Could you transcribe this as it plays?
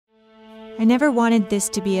I never wanted this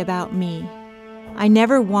to be about me. I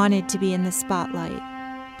never wanted to be in the spotlight.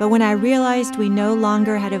 But when I realized we no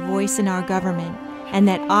longer had a voice in our government and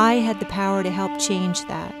that I had the power to help change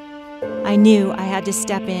that, I knew I had to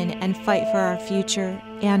step in and fight for our future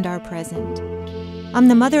and our present. I'm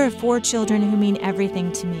the mother of 4 children who mean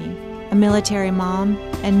everything to me, a military mom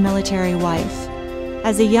and military wife.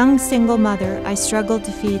 As a young single mother, I struggled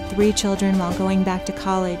to feed 3 children while going back to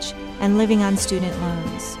college and living on student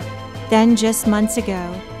loans. Then, just months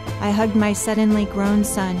ago, I hugged my suddenly grown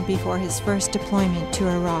son before his first deployment to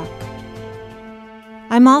Iraq.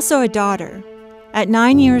 I'm also a daughter. At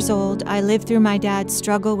 9 years old, I lived through my dad's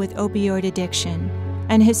struggle with opioid addiction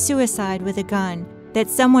and his suicide with a gun that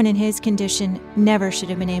someone in his condition never should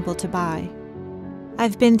have been able to buy.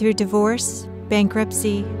 I've been through divorce,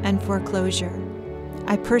 bankruptcy, and foreclosure.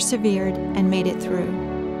 I persevered and made it through.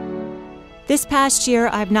 This past year,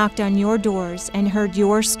 I've knocked on your doors and heard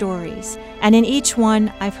your stories, and in each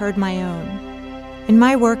one, I've heard my own. In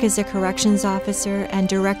my work as a corrections officer and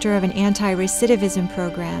director of an anti-recidivism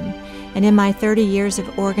program, and in my 30 years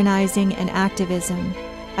of organizing and activism,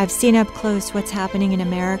 I've seen up close what's happening in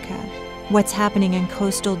America, what's happening in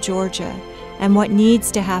coastal Georgia, and what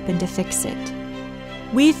needs to happen to fix it.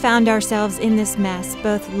 We've found ourselves in this mess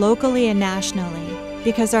both locally and nationally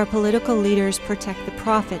because our political leaders protect the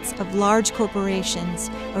profits of large corporations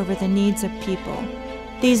over the needs of people.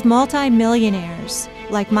 These multi-millionaires,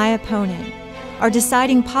 like my opponent, are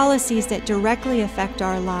deciding policies that directly affect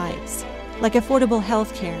our lives, like affordable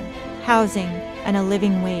health care, housing, and a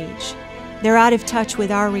living wage. They're out of touch with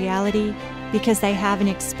our reality because they haven't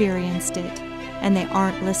experienced it, and they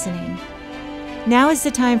aren't listening. Now is the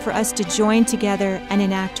time for us to join together and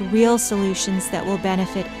enact real solutions that will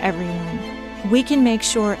benefit everyone. We can make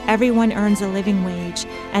sure everyone earns a living wage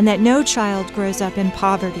and that no child grows up in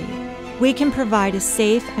poverty. We can provide a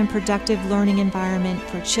safe and productive learning environment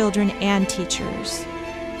for children and teachers.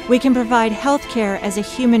 We can provide health care as a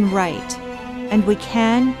human right, and we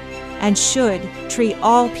can and should treat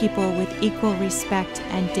all people with equal respect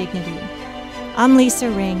and dignity. I'm Lisa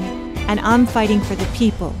Ring, and I'm fighting for the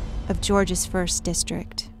people of Georgia's 1st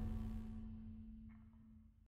District.